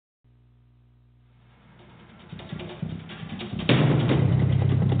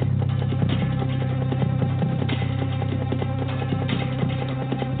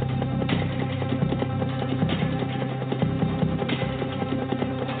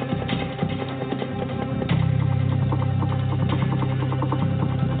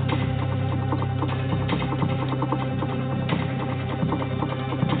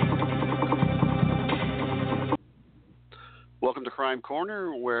Crime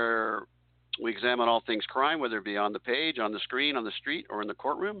Corner, where we examine all things crime, whether it be on the page, on the screen, on the street, or in the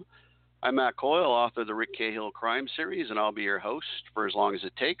courtroom. I'm Matt Coyle, author of the Rick Cahill Crime Series, and I'll be your host for as long as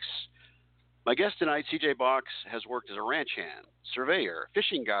it takes. My guest tonight, CJ Box, has worked as a ranch hand, surveyor,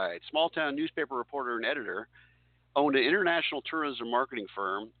 fishing guide, small-town newspaper reporter, and editor, owned an international tourism marketing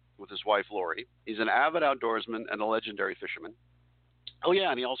firm with his wife, Lori. He's an avid outdoorsman and a legendary fisherman. Oh,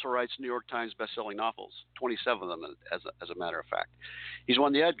 yeah, and he also writes New York Times best-selling novels, 27 of them, as a matter of fact. He's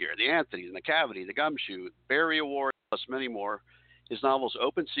won the Edgar, the Anthony, the Macavity, the Gumshoe, Barry Award, plus many more. His novels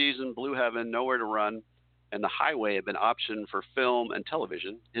Open Season, Blue Heaven, Nowhere to Run, and The Highway have been optioned for film and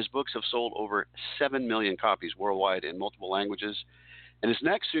television. His books have sold over 7 million copies worldwide in multiple languages. And his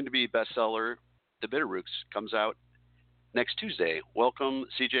next soon-to-be bestseller, The BITTERROOTS, comes out next Tuesday. Welcome,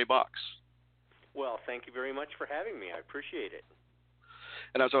 CJ Box. Well, thank you very much for having me. I appreciate it.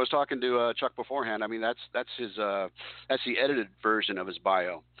 And as I was talking to Chuck beforehand, I mean that's the edited version of his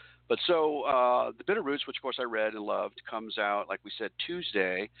bio. But so The BITTERROOTS, which of course I read and loved, comes out, like we said,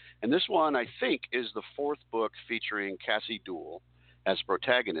 Tuesday. And this one, I think, is the fourth book featuring Cassie Duell as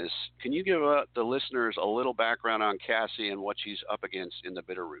protagonist. Can you give the listeners a little background on Cassie and what she's up against in The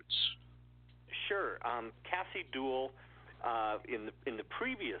BITTERROOTS? Sure. Cassie Duell, in the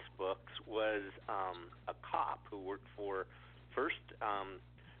previous books, was a cop who worked for first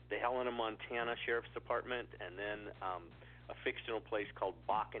the Helena, Montana Sheriff's Department, and then a fictional place called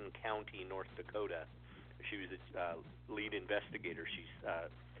Bakken County, North Dakota. She was the lead investigator. She's a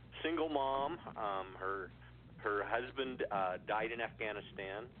single mom. Her husband died in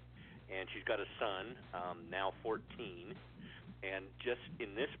Afghanistan, and she's got a son, now 14. And just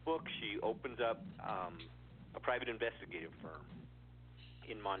in this book, she opens up a private investigative firm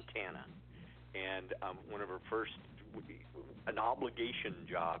in Montana. And one of her first, an obligation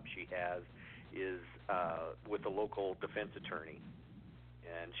job she has is with a local defense attorney,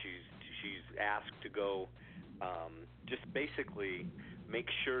 and she's asked to go just basically make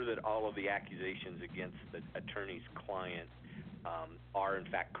sure that all of the accusations against the attorney's client are in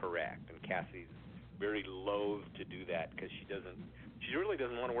fact correct. And Cassie's very loath to do that because she really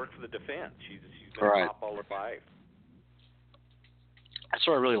doesn't want to work for the defense. She's been a cop all her life. That's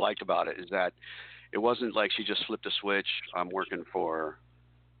what I really liked about it, is that it wasn't like she just flipped a switch. I'm working for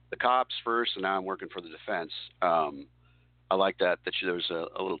the cops first, and now I'm working for the defense. I like that there was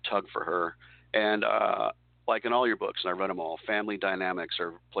a little tug for her. And like in all your books, and I read them all, family dynamics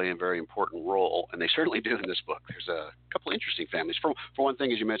are playing a very important role, and they certainly do in this book. There's a couple of interesting families. For one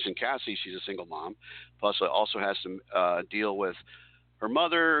thing, as you mentioned, Cassie, she's a single mom, plus also has to deal with her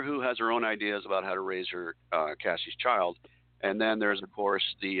mother, who has her own ideas about how to raise her Cassie's child. And then there's, of course,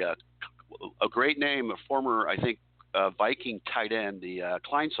 a great name, a former, I think, Viking tight end, the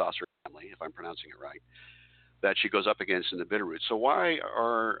Kleinsasser family, if I'm pronouncing it right, that she goes up against in The BITTERROOTS. So why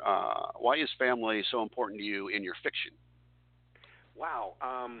is family so important to you in your fiction? Wow.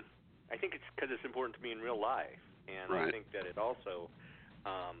 I think it's because it's important to me in real life. And right. I think that it also,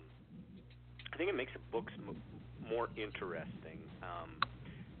 I think it makes the books more interesting.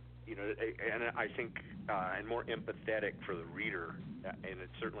 And I think, and more empathetic for the reader, and it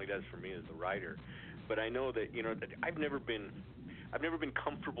certainly does for me as the writer. But I know that that I've never been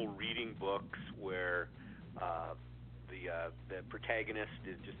comfortable reading books where the protagonist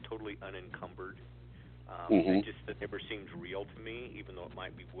is just totally unencumbered. That never seems real to me, even though it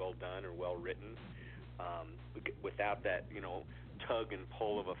might be well done or well written. Without that tug and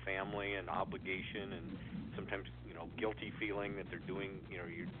pull of a family and obligation, and sometimes guilty feeling that they're doing you're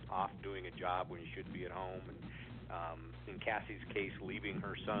off doing a job when you should be at home. And in Cassie's case, leaving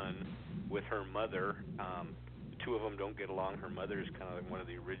her son with her mother, the two of them don't get along. Her mother is kind of like one of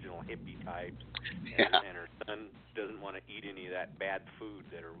the original hippie types, and her son doesn't want to eat any of that bad food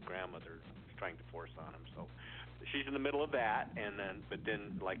that her grandmother is trying to force on him. So she's in the middle of that, but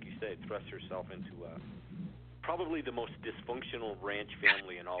then, like you said, thrusts herself into probably the most dysfunctional ranch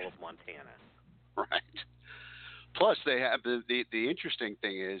family in all of Montana. Right. Plus, they have the interesting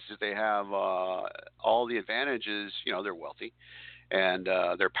thing is that they have all the advantages. They're wealthy and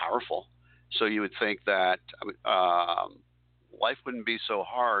they're powerful. So you would think that life wouldn't be so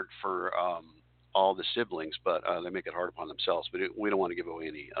hard for all the siblings, but they make it hard upon themselves. But we don't want to give away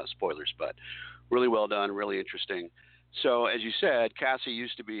any spoilers. But really well done, really interesting. So as you said, Cassie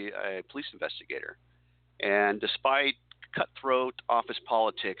used to be a police investigator, and despite cutthroat office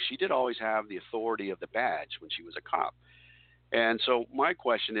politics, she did always have the authority of the badge when she was a cop. And so my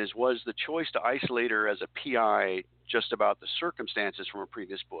question is, was the choice to isolate her as a PI just about the circumstances from a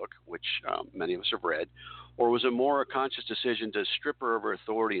previous book, which many of us have read, or was it more a conscious decision to strip her of her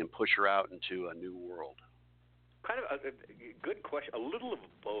authority and push her out into a new world? kind of a good question. A little of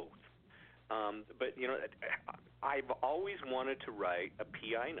both. But I've always wanted to write a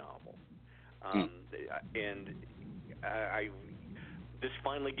PI novel, and I this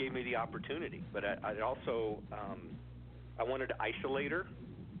finally gave me the opportunity. But I also I wanted to isolate her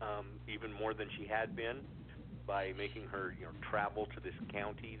even more than she had been by making her travel to this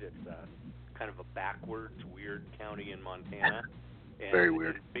county that's kind of a backwards, weird county in Montana. And, Very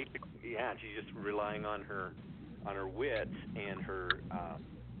weird. And basically, yeah, she's just relying on her wits and her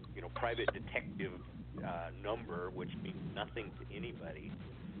private detective number, which means nothing to anybody.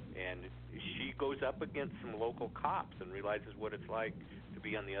 And she goes up against some local cops and realizes what it's like to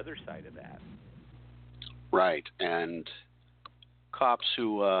be on the other side of that. Right, and cops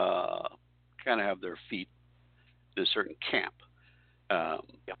who kind of have their feet in a certain camp.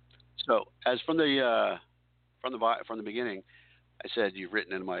 Yep. So, as from the beginning, I said you've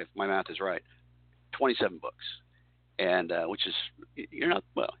written, and my math is right, 27 books, and which is you're not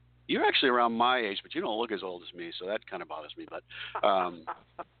well. You're actually around my age, but you don't look as old as me, so that kind of bothers me. But but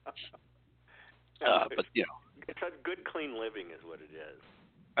it's a good, clean living, is what it is.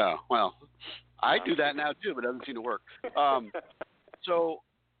 Oh well, I do that now too, but it doesn't seem to work. So,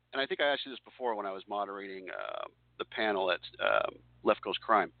 and I think I asked you this before when I was moderating the panel at Left Coast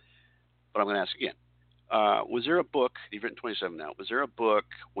Crime, but I'm going to ask again. Was there a book, you've written 27 now, was there a book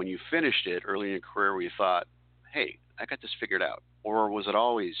when you finished it early in your career where you thought, hey, I got this figured out? Or was it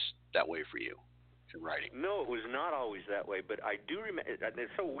always that way for you in writing? No, it was not always that way, but I do remember,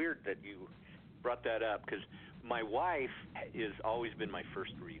 it's so weird that you brought that up, because my wife has always been my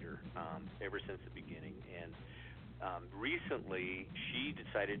first reader ever since the beginning, and recently she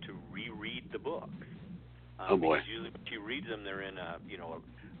decided to reread the books. Oh boy! Because usually when she reads them, they're in a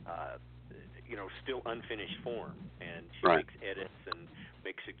still unfinished form, and she makes edits and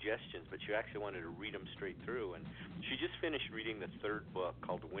makes suggestions. But she actually wanted to read them straight through, and she just finished reading the third book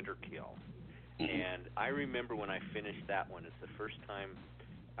called Winter Kill. And I remember when I finished that one, it's the first time.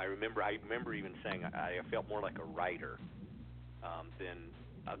 I remember even saying I felt more like a writer than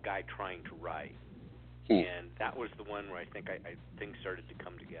a guy trying to write. And that was the one where I think things started to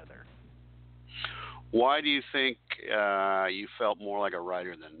come together. Why do you think you felt more like a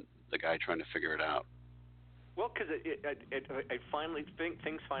writer than the guy trying to figure it out? Well, because I finally think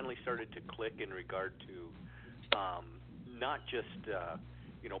things finally started to click in regard to not just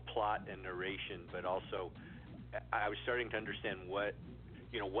plot and narration, but also I was starting to understand what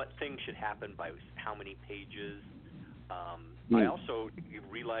things should happen by how many pages. I also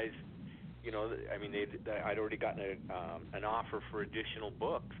realized, I'd already gotten an offer for additional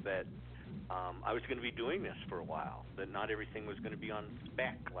books that I was going to be doing this for a while, that not everything was going to be on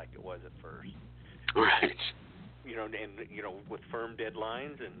spec like it was at first. Right. And with firm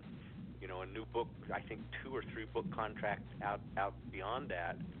deadlines and, a new book, I think 2 or 3 book contracts out beyond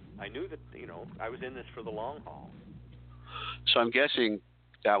that, I knew that, I was in this for the long haul. So I'm guessing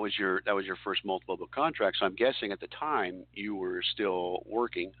that was your first multiple book contract. So I'm guessing at the time you were still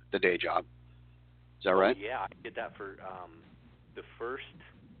working the day job. Is that right? Yeah, I did that for the first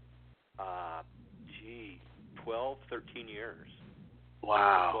 12, 13 years.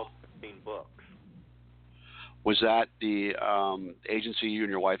 Wow. 12, 13 books. Was that the agency you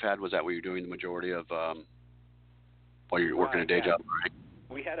and your wife had? Was that where you were doing the majority of while you were working a day job? Right.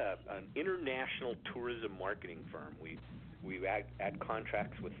 We had an international tourism marketing firm. We had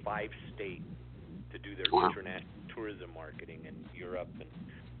contracts with 5 states to do their international tourism marketing in Europe and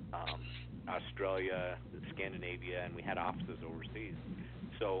Australia, Scandinavia, and we had offices overseas.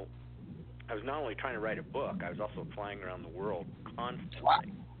 So I was not only trying to write a book, I was also flying around the world constantly. Wow.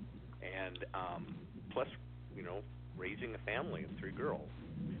 And plus, raising a family of 3 girls.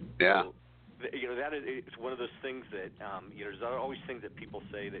 Yeah. So, it's one of those things that, there's always things that people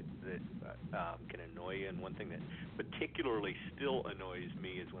say that can annoy you. And one thing that particularly still annoys me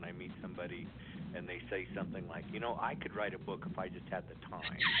is when I meet somebody and they say something like, I could write a book if I just had the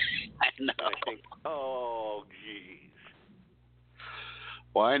time. I know. And I think, oh, geez.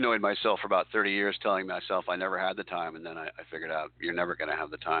 Well, I annoyed myself for about 30 years telling myself I never had the time, and then I figured out you're never going to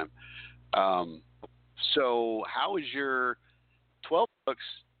have the time. So how is your 12 books,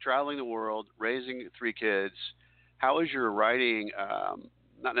 traveling the world, raising 3 kids, how is your writing,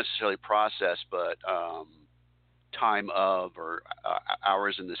 not necessarily process, but time of or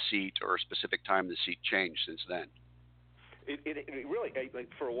hours in the seat or a specific time in the seat changed since then? It really, like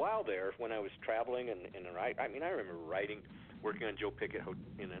for a while there, when I was traveling and I remember working on Joe Pickett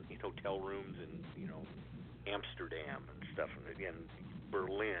in hotel rooms in Amsterdam and stuff, and again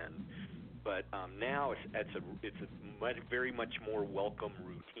Berlin. But now it's a very much more welcome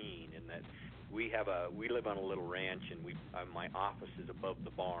routine in that we live on a little ranch, and my office is above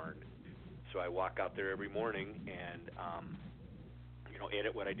the barn. So I walk out there every morning and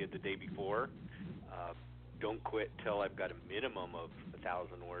edit what I did the day before. Don't quit till I've got a minimum of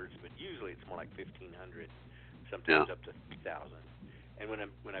 1,000 words, but usually it's more like 1,500, sometimes up to 3,000. And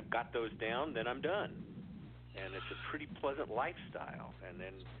when I've got those down, then I'm done. And it's a pretty pleasant lifestyle. And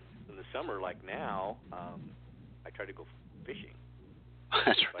then in the summer, like now, I try to go fishing.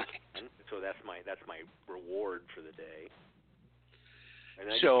 That's right. So that's my reward for the day. And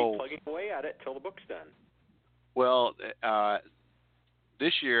then I just So, keep plugging away at it till the book's done. Well,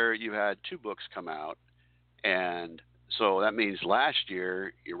 this year you had 2 books come out, and so that means last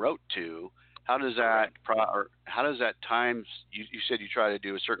year you wrote 2. How does that times? You said you try to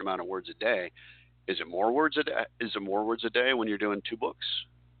do a certain amount of words a day. Is it more words a day? Is it more words a day when you're doing 2 books?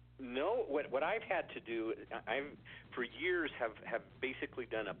 No, what I've had to do, I've for years have basically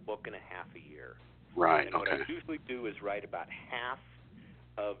done a book and a half a year. Right. And okay. What I usually do is write about half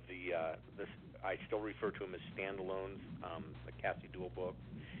of the I still refer to them as standalones, the Cassie Dual book,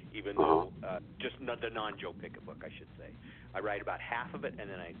 even though just not the non-Joe Pickett book, I should say. I write about half of it, and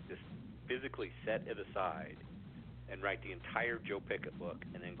then I just physically set it aside and write the entire Joe Pickett book,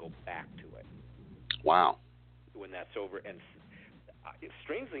 and then go back to it. Wow. When that's over, and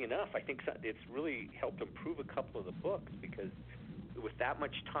strangely enough, I think it's really helped improve a couple of the books, because with that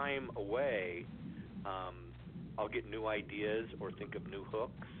much time away, I'll get new ideas or think of new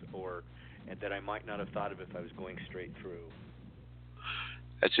hooks and that I might not have thought of if I was going straight through.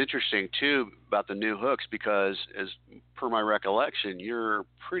 That's interesting too about the new hooks, because as per my recollection, you're a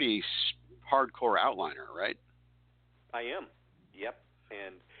pretty hardcore outliner, right? I am. Yep.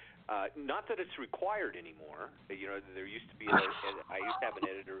 And not that it's required anymore. There used to be I used to have an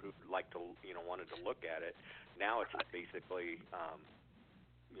editor who liked to wanted to look at it. Now it's just basically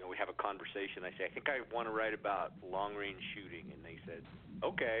we have a conversation. I say, I think I want to write about long-range shooting, and they said,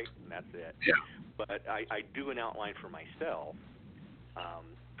 okay, and that's it. Yeah. But I do an outline for myself,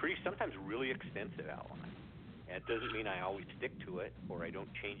 sometimes really extensive outline. And it doesn't mean I always stick to it or I don't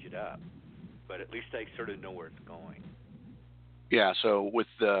change it up, but at least I sort of know where it's going. Yeah, so with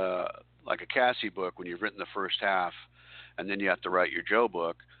like a Cassie book, when you've written the first half, and then you have to write your Joe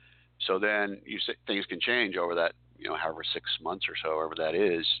book, so then things can change over that, however 6 months or so, however that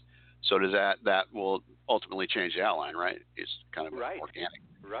is. So does that will ultimately change the outline, right? It's kind of right. Organic.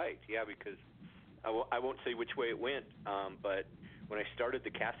 Right. Yeah, because I won't say which way it went, but when I started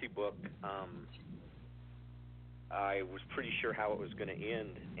the Cassie book, I was pretty sure how it was going to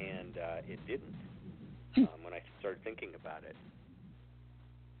end, and it didn't. When I started thinking about it.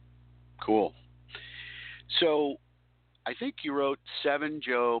 Cool. So I think you wrote 7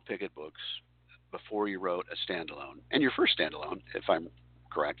 Joe Pickett books before you wrote a standalone. And your first standalone, if I'm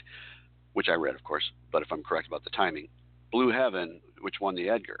correct, which I read, of course, but if I'm correct about the timing, Blue Heaven, which won the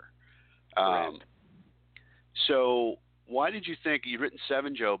Edgar. Correct. So why did you think you'd written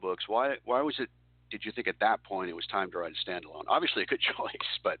 7 Joe books? Why did you think at that point it was time to write a standalone? Obviously a good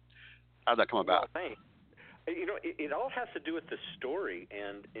choice, but how did that come about? Well, thanks. It all has to do with the story,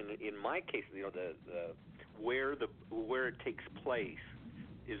 and in my case, the where it takes place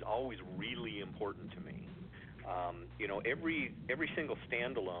is always really important to me. Every single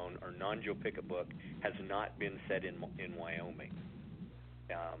standalone or non-Joe Pickett book has not been set in Wyoming.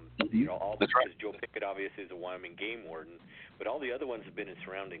 All That's because right. Joe Pickett obviously is a Wyoming game warden, but all the other ones have been in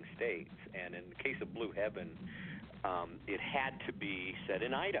surrounding states. And in the case of Blue Heaven, it had to be set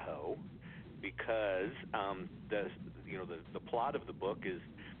in Idaho, because the plot of the book is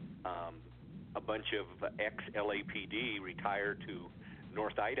a bunch of ex-LAPD retire to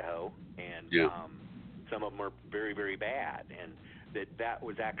North Idaho, and some of them are very, very bad, and that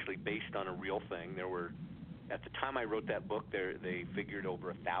was actually based on a real thing. There were, at the time I wrote that book, they figured over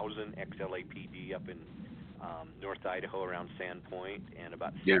 1,000 ex-LAPD up in North Idaho around Sandpoint, and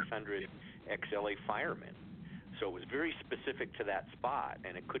about 600 ex-LA firemen. So it was very specific to that spot,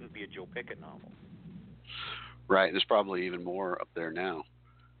 and it couldn't be a Joe Pickett novel. Right. There's probably even more up there now.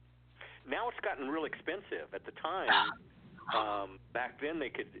 Now it's gotten real expensive. At the time, back then they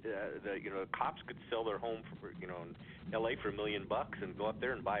could, the cops could sell their home for, in L.A. for $1 million and go up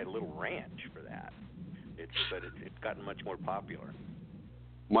there and buy a little ranch for that. But it's gotten much more popular.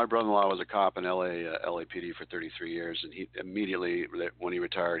 My brother-in-law was a cop in LAPD for 33 years, and he immediately, when he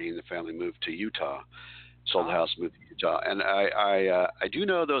retired, he and the family moved to Utah. Sold the house, moved to Utah, and I do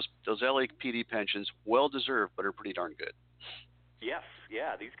know those LAPD pensions, well deserved, but are pretty darn good. Yes,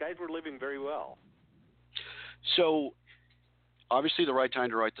 yeah, these guys were living very well. So, obviously, the right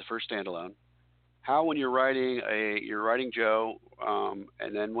time to write the first standalone. How, when you're writing Joe,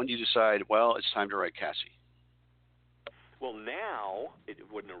 and then when do you decide, well, it's time to write Cassie? Well, now it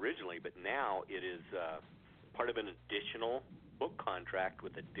wasn't originally, but now it is part of an additional book contract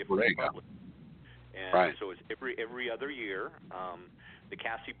with a Well, there different you go. publisher. And Right. so it's every other year. The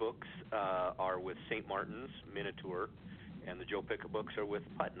Cassie books are with St. Martin's, Miniatour, and the Joe Pickett books are with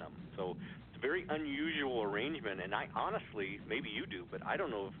Putnam. So it's a very unusual arrangement, and I honestly, maybe you do, but I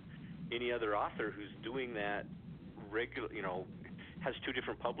don't know of any other author who's doing that has two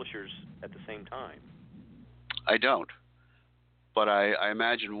different publishers at the same time. I don't, but I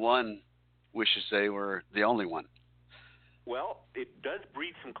imagine one wishes they were the only one. Well, it does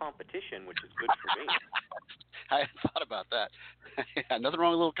breed some competition, which is good for me. I hadn't thought about that. Nothing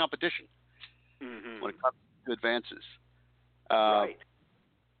wrong with a little competition when it comes to advances. Right.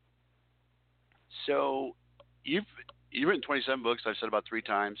 So you've written 27 books. I've said about 3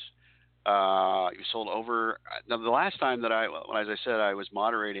 times. You sold over. Now, the last time that as I said, I was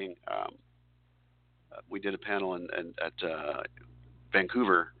moderating. We did a panel at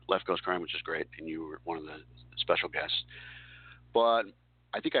Vancouver, Left Coast Crime, which is great, and you were one of the special guests. But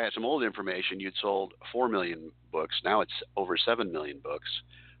I think I had some old information. You'd sold 4 million books. Now it's over 7 million books.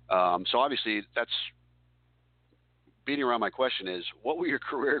 So obviously, that's beating around my question is, what were your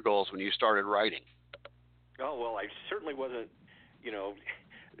career goals when you started writing? Oh, well, I certainly wasn't,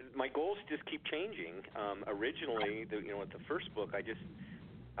 my goals just keep changing. Originally, with the first book, I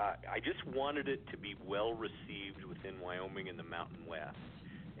just wanted it to be well received within Wyoming and the Mountain West,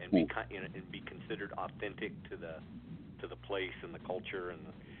 and be considered authentic to the place and the culture and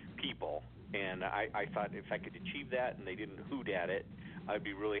the people. And I thought if I could achieve that and they didn't hoot at it, I'd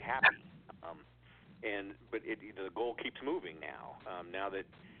be really happy. But the goal keeps moving now. Now that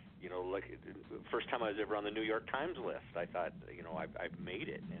like first time I was ever on the New York Times list, I thought I've made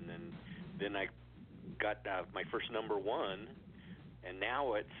it, and then I got my first number 1, and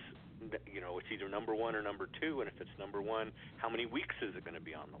now it's it's either number 1 or number 2, and if it's number 1, how many weeks is it going to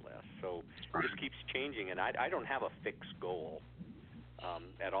be on the list? So it just keeps changing, and I don't have a fixed goal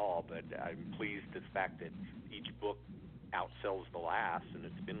at all, but I'm pleased with the fact that each book outsells the last, and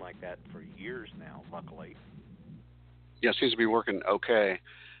it's been like that for years now, luckily. Yeah, it seems to be working okay.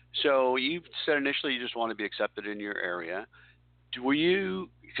 So you said initially you just want to be accepted in your area. Were you,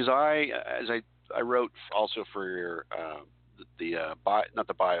 because I wrote also for your not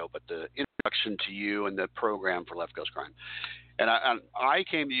the bio, but the introduction to you and the program for Left Coast Crime. And I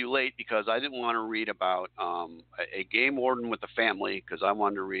came to you late because I didn't want to read about a game warden with a family, because I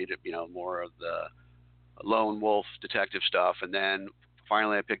wanted to read more of the lone wolf detective stuff. And then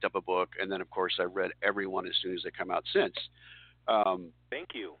finally I picked up a book, and then of course I read every one as soon as they come out since.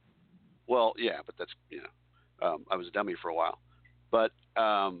 Thank you. Well, yeah, but that's I was a dummy for a while. But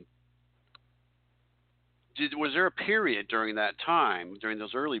was there a period during that time, during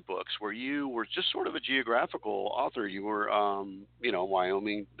those early books, where you were just sort of a geographical author? You were,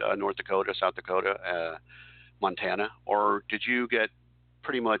 Wyoming, North Dakota, South Dakota, Montana, or did you get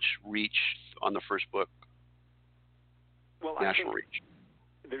pretty much reach on the first book? Well, national reach.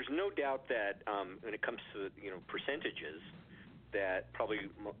 There's no doubt that when it comes to percentages, that probably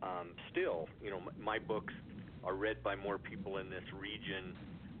still my books are read by more people in this region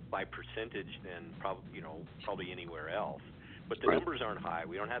by percentage than probably anywhere else. But the numbers aren't high.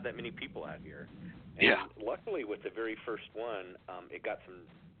 We don't have that many people out here. And luckily, with the very first one, it got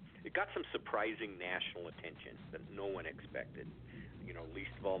some surprising national attention that no one expected.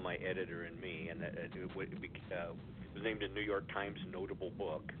 Least of all my editor and me, and it was named a New York Times notable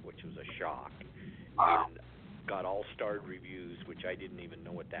book, which was a shock. Wow. And got all-starred reviews, which I didn't even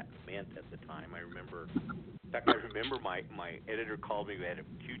know what that meant at the time. I remember my editor called me. We had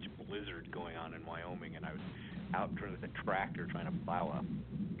a huge blizzard going on in Wyoming, and I was out with a tractor trying to plow a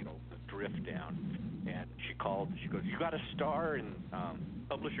drift down. And she called. She goes, "You got a star in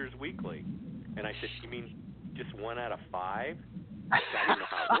Publishers Weekly." And I said, "You mean just 1 out of 5?" I didn't know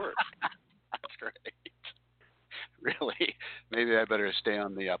how it worked. That's great. Really? Maybe I better stay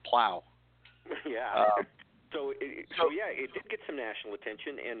on the plow. Yeah. So it did get some national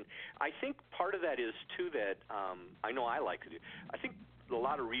attention, and I think part of that is too that I know I like to do. I think a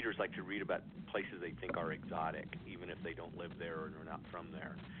lot of readers like to read about places they think are exotic, even if they don't live there or are not from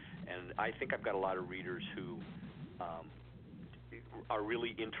there. And I think I've got a lot of readers who are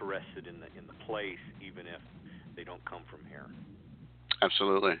really interested in the place, even if they don't come from here.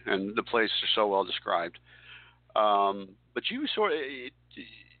 Absolutely, and the places are so well described. But you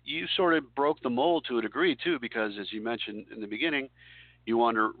sort of broke the mold to a degree too, because as you mentioned in the beginning, you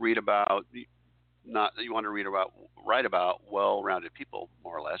want to write about well-rounded people,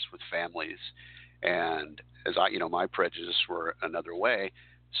 more or less, with families, and as I, my prejudices were another way.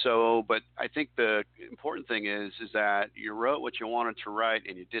 So, but I think the important thing is that you wrote what you wanted to write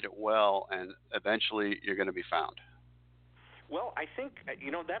and you did it well, and eventually you're going to be found. Well, I think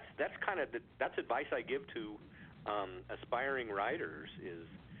that's kind of that's advice I give to aspiring writers is,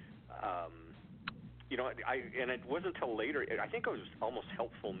 um, and it wasn't until later. I think it was almost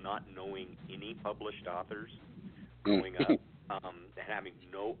helpful not knowing any published authors growing up, and having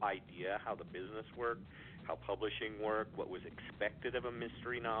no idea how the business worked, how publishing worked, what was expected of a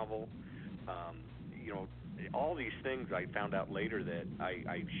mystery novel. Um, you know, all these things I found out later that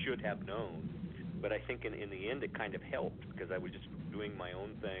I should have known. But I think in the end it kind of helped because I was just doing my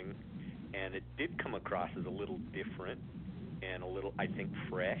own thing, and it did come across as a little different and a little, I think,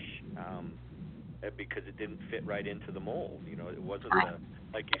 fresh, because it didn't fit right into the mold. It wasn't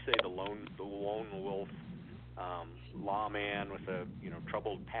like you say, the lone wolf lawman with a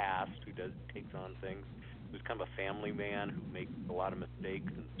troubled past who takes on things. He was kind of a family man who makes a lot of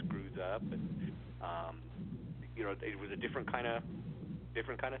mistakes and screws up, and it was a different kind of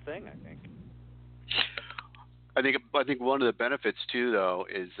thing, I think. I think one of the benefits too, though,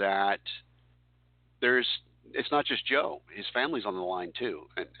 is that it's not just Joe. His family's on the line too,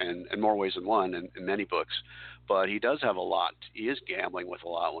 and in more ways than one, in many books. But he does have a lot. He is gambling with a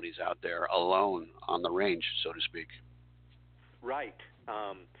lot when he's out there alone on the range, so to speak. Right.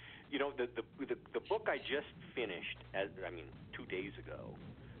 The book I just finished, 2 days ago,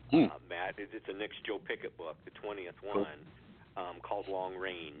 Matt. It's a next Joe Pickett book, the 20th one, called Long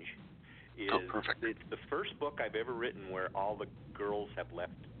Range. Perfect. It's the first book I've ever written where all the girls have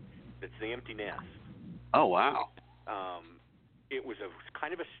left. It's The Empty Nest. Oh, wow. It was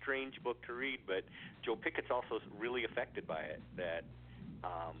kind of a strange book to read, but Joe Pickett's also really affected by it, that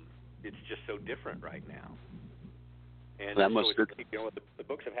it's just so different right now. And the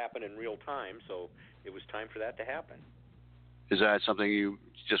books have happened in real time, so it was time for that to happen. Is that something you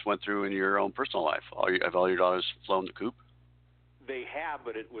just went through in your own personal life? Have all your daughters flown the coop? They have,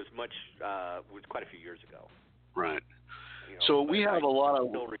 but it was was quite a few years ago. Right. So we have a lot of.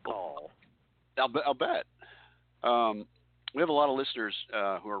 Still recall. I'll bet. We have a lot of listeners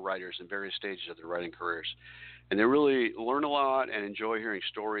who are writers in various stages of their writing careers, and they really learn a lot and enjoy hearing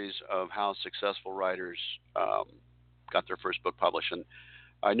stories of how successful writers got their first book published. And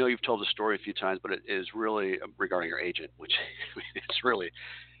I know you've told the story a few times, but it is really regarding your agent, which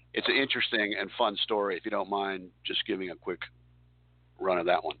it's an interesting and fun story. If you don't mind, just giving a quick run of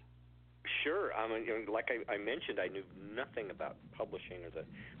that one. Sure. Like I mentioned, I knew nothing about publishing or the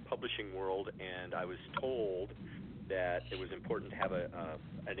publishing world, and I was told that it was important to have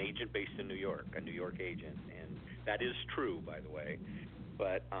an agent based in New York, a New York agent, and that is true, by the way.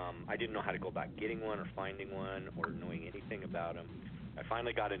 But I didn't know how to go about getting one or finding one or knowing anything about them. I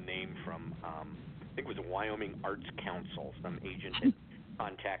finally got a name from, I think it was a Wyoming Arts Council. Some agent had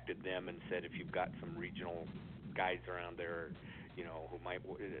contacted them and said, if you've got some regional guys around there,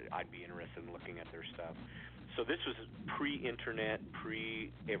 I'd be interested in looking at their stuff. So this was pre-internet,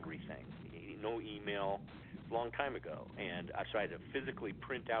 pre-everything, no email, a long time ago. And so I had to physically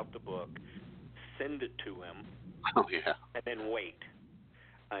print out the book, send it to him, and then wait.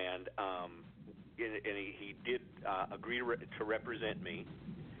 And he did agree to represent me.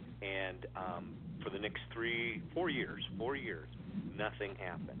 And for the next 4 years, nothing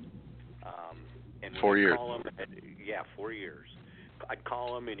happened. And 4 years. Call him, 4 years. I'd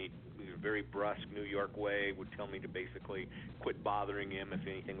call him, and he was a very brusque New York way, would tell me to basically quit bothering him. If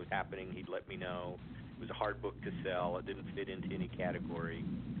anything was happening, he'd let me know. It was a hard book to sell. It didn't fit into any category.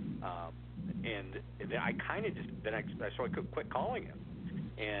 And then I kind of so I could quit calling him.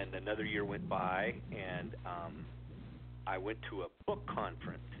 And another year went by, and I went to a book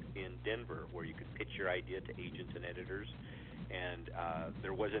conference in Denver where you could pitch your idea to agents and editors. And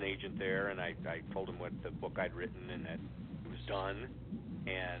there was an agent there, and I told him what the book I'd written and that it was done.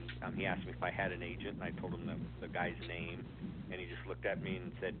 And he asked me if I had an agent, and I told him the guy's name. And he just looked at me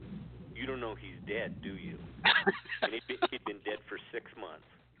and said, "You don't know he's dead, do you?" And he'd been dead for 6 months.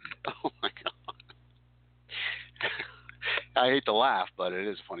 Oh, my God. I hate to laugh, but it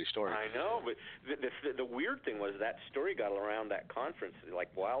is a funny story. I know, but the weird thing was that story got around that conference like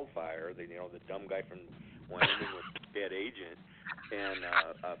wildfire. The dumb guy from Wyoming was a dead agent, and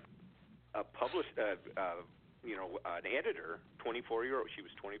a published, an editor, 24-year-old. She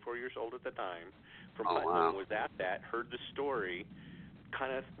was 24 years old at the time. From Putnam was at that, heard the story,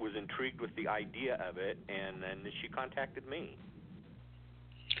 kind of was intrigued with the idea of it, and then she contacted me.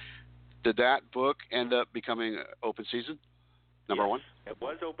 Did that book end up becoming open season? Number one? It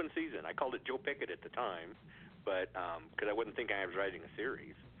was open season. I called it Joe Pickett at the time, but because I wasn't thinking I was writing a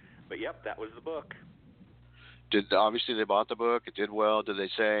series. yep, that was the book. Obviously they bought the book. It did well. Did they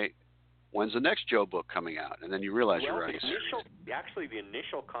say, when's the next Joe book coming out? And then you realize you're writing a series. The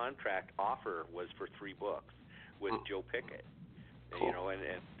initial contract offer was for 3 books with Joe Pickett. Cool. You know, and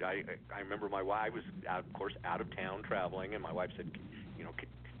I remember my wife was of course out of town traveling, and my wife said, you know,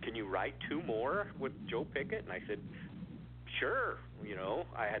 can you write 2 more with Joe Pickett? And I said, sure. You know,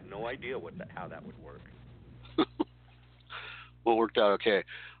 I had no idea how that would work. Well, it worked out okay.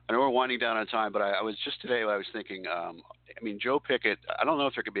 I know we're winding down on time, but I was just today. I was thinking. I mean, Joe Pickett. I don't know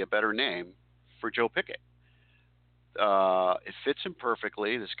if there could be a better name for Joe Pickett. It fits him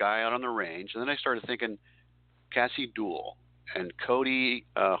perfectly. This guy out on the range, and then I started thinking, Cassie Duell and Cody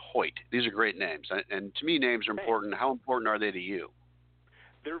Hoyt. These are great names, and to me, names are important. How important are they to you?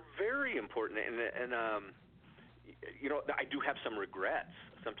 They're very important, and you know, I do have some regrets.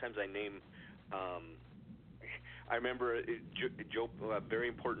 Sometimes I name. I remember Joe, a very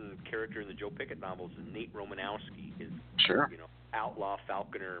important character in the Joe Pickett novels is Nate Romanowski, his you know, outlaw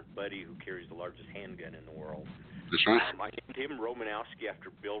falconer buddy who carries the largest handgun in the world. That's right. I named him Romanowski after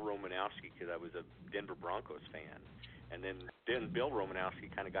Bill Romanowski because I was a Denver Broncos fan. And then Bill Romanowski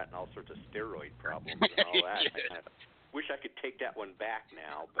kind of got in all sorts of steroid problems and all that. I kind of wish I could take that one back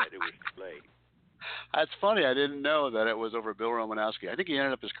now, but it was too late. That's funny. I didn't know that it was over Bill Romanowski. I think he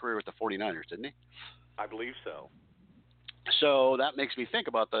ended up his career with the 49ers, didn't he? I believe so. So that makes me think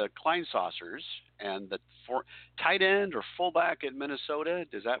about the Kleinsaucers and the tight end or fullback at Minnesota.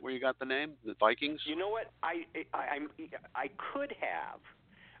 Is that where you got the name, the Vikings? You know what? I could have,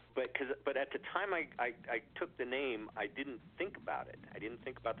 but at the time I took the name, I didn't think about it. I didn't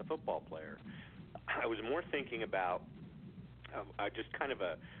think about the football player. I was more thinking about just kind of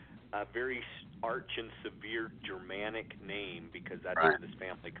a very arch and severe Germanic name because that's where this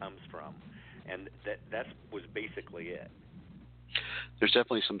family comes from, and that was basically it. There's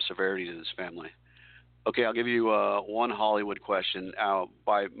definitely some severity to this family. Okay, I'll give you one Hollywood question.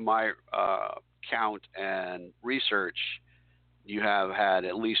 By my count and research, you have had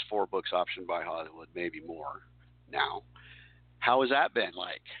at least 4 books optioned by Hollywood, maybe more now. How has that been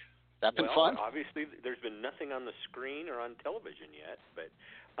like? That been fun? Obviously, there's been nothing on the screen or on television yet, but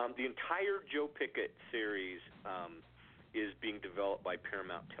the entire Joe Pickett series is being developed by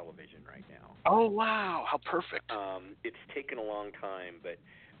Paramount Television right now. Oh, wow. How perfect. It's taken a long time, but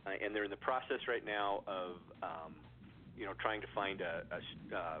and they're in the process right now of you know, trying to find a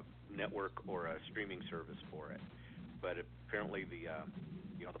network or a streaming service for it. But apparently the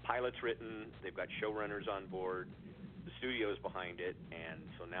you know, the pilot's written, they've got showrunners on board, the studio's behind it, and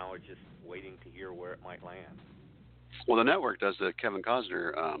so now it's just waiting to hear where it might land. Well, the network does the Kevin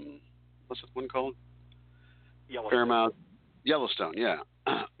Costner, what's that one called? Yellowstone. Paramount. Yellowstone, yeah.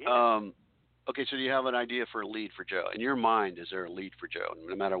 Okay, so do you have an idea for a lead for Joe? In your mind, is there a lead for Joe,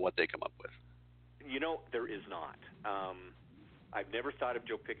 no matter what they come up with? You know, there is not. I've never thought of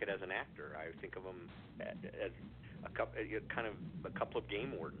Joe Pickett as an actor. I think of him as a couple of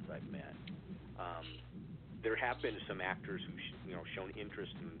game wardens I've met. There have been some actors who shown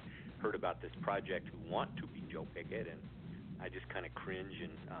interest and heard about this project who want to be Joe Pickett, and I just kind of cringe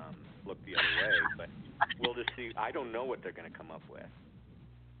and look the other way. But we'll just see. I don't know what they're going to come up with.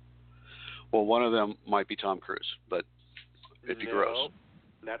 Well, one of them might be Tom Cruise, but it'd be gross.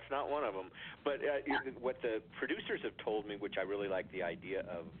 That's not one of them. But what the producers have told me, which I really like the idea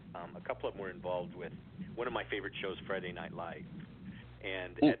of, a couple of them were involved with one of my favorite shows, Friday Night Lights.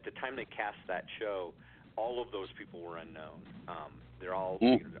 And at the time they cast that show, all of those people were unknown. They're all,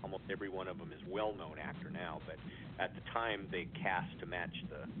 almost every one of them is well-known actor now, but at the time they cast to match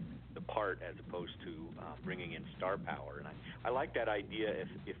the part as opposed to bringing in star power. And I like that idea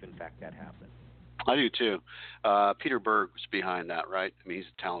if in fact that happened. I do too. Peter Berg was behind that, right? I mean, he's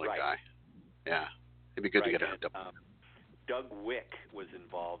a talented guy. Yeah, it'd be good to get a Doug Wick was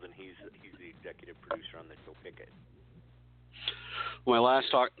involved, and he's the executive producer on the Joe Pickett. My last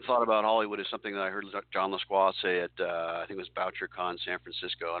thought about Hollywood is something that I heard John LaSquaw say at, I think it was BoucherCon San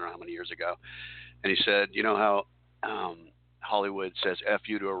Francisco, I don't know how many years ago. And he said, you know how Hollywood says F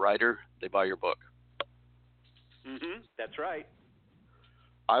you to a writer? They buy your book. Mm-hmm. That's right.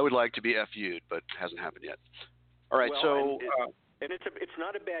 I would like to be FU'd, but it hasn't happened yet. All right, well, and it's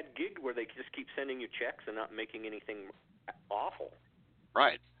not a bad gig where they just keep sending you checks and not making anything awful.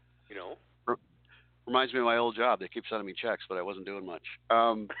 Right. You know? Reminds me of my old job. They keep sending me checks, but I wasn't doing much.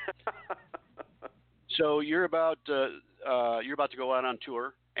 So you're about to go out on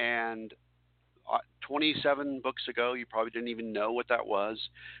tour, and 27 books ago, you probably didn't even know what that was.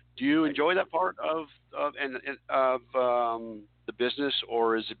 Do you enjoy that part of the business,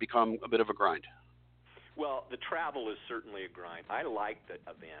 or has it become a bit of a grind? Well, the travel is certainly a grind. I like the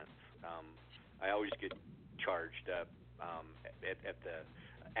events. I always get charged at the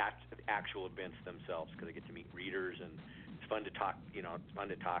actual events themselves because I get to meet readers, and it's fun to talk. It's fun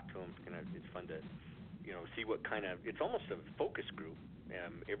to talk to them. It's fun to see what kind of. It's almost a focus group.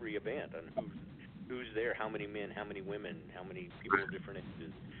 Every event on who's there, how many men, how many women, how many people of different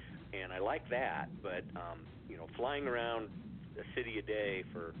ages, and I like that. But flying around a city a day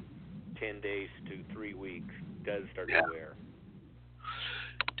for 10 days to 3 weeks does start to wear.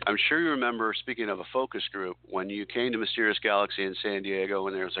 I'm sure you remember, speaking of a focus group, when you came to Mysterious Galaxy in San Diego,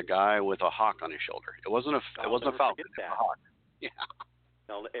 and there was a guy with a hawk on his shoulder. It wasn't a falcon. It was a hawk. Yeah.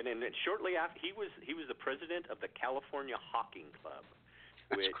 No, and shortly after, he was the president of the California Hawking Club,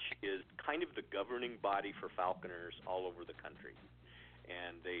 which is kind of the governing body for falconers all over the country.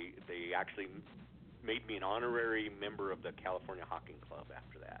 And they actually made me an honorary member of the California Hawking Club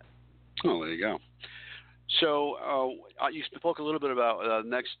after that. Oh, there you go. So you spoke a little bit about the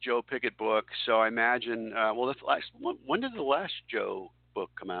next Joe Pickett book. So I imagine, when did the last Joe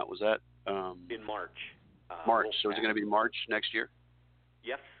book come out? Was that? In March. March. So is it going to be March next year?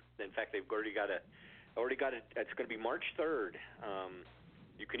 Yes. In fact, they've already got it. It's going to be March 3rd.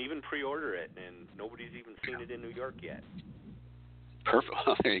 You can even pre-order it, and nobody's even seen it in New York yet. Perfect.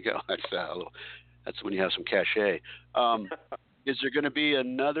 Well, there you go. That's when you have some cachet. Is there going to be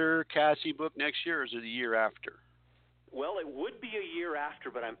another Cassie book next year, or is it a year after? Well, it would be a year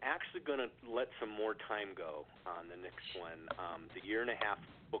after, but I'm actually going to let some more time go on the next one. The year-and-a-half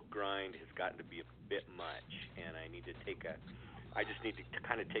book grind has gotten to be a bit much, and I just need to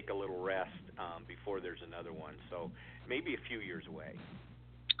kind of take a little rest before there's another one. So maybe a few years away.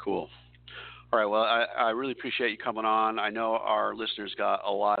 Cool. All right. Well, I really appreciate you coming on. I know our listeners got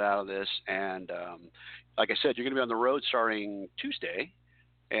a lot out of this, and like I said, you're going to be on the road starting Tuesday.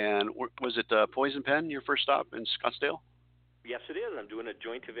 And was it Poison Pen, your first stop in Scottsdale? Yes, it is. I'm doing a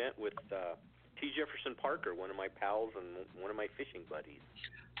joint event with T. Jefferson Parker, one of my pals and one of my fishing buddies.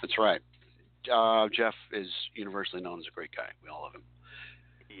 That's right. Jeff is universally known as a great guy. We all love him.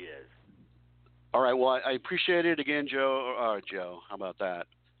 He is. All right. Well, I appreciate it again, Joe. Joe, how about that?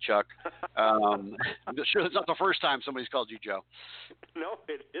 Chuck. I'm sure it's not the first time somebody's called you Joe. No,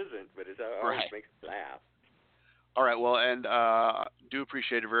 it isn't, but it always makes me laugh. All right. Well, and do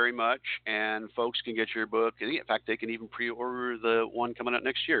appreciate it very much. And folks can get your book. In fact, they can even pre-order the one coming out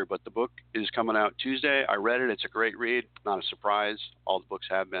next year. But the book is coming out Tuesday. I read it. It's a great read. Not a surprise. All the books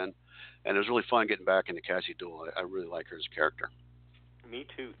have been. And it was really fun getting back into Cassie Duell. I really like her as a character. Me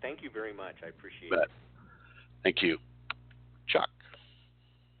too. Thank you very much. I appreciate it. Thank you. Chuck.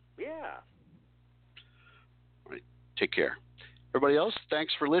 Yeah. All right. Take care. Everybody else,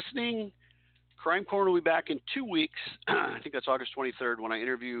 thanks for listening. Crime Corner will be back in 2 weeks. I think that's August 23rd, when I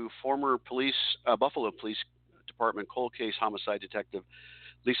interview former Buffalo Police Department cold case homicide detective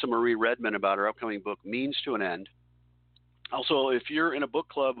Lisa Marie Redmond about her upcoming book, Means to an End. Also, if you're in a book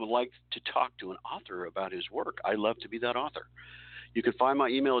club and would like to talk to an author about his work, I'd love to be that author. You can find my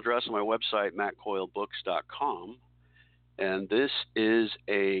email address on my website, mattcoylebooks.com. And this is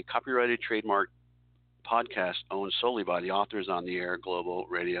a copyrighted trademark podcast owned solely by the Authors on the Air Global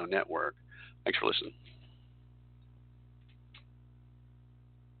Radio Network. Thanks for listening.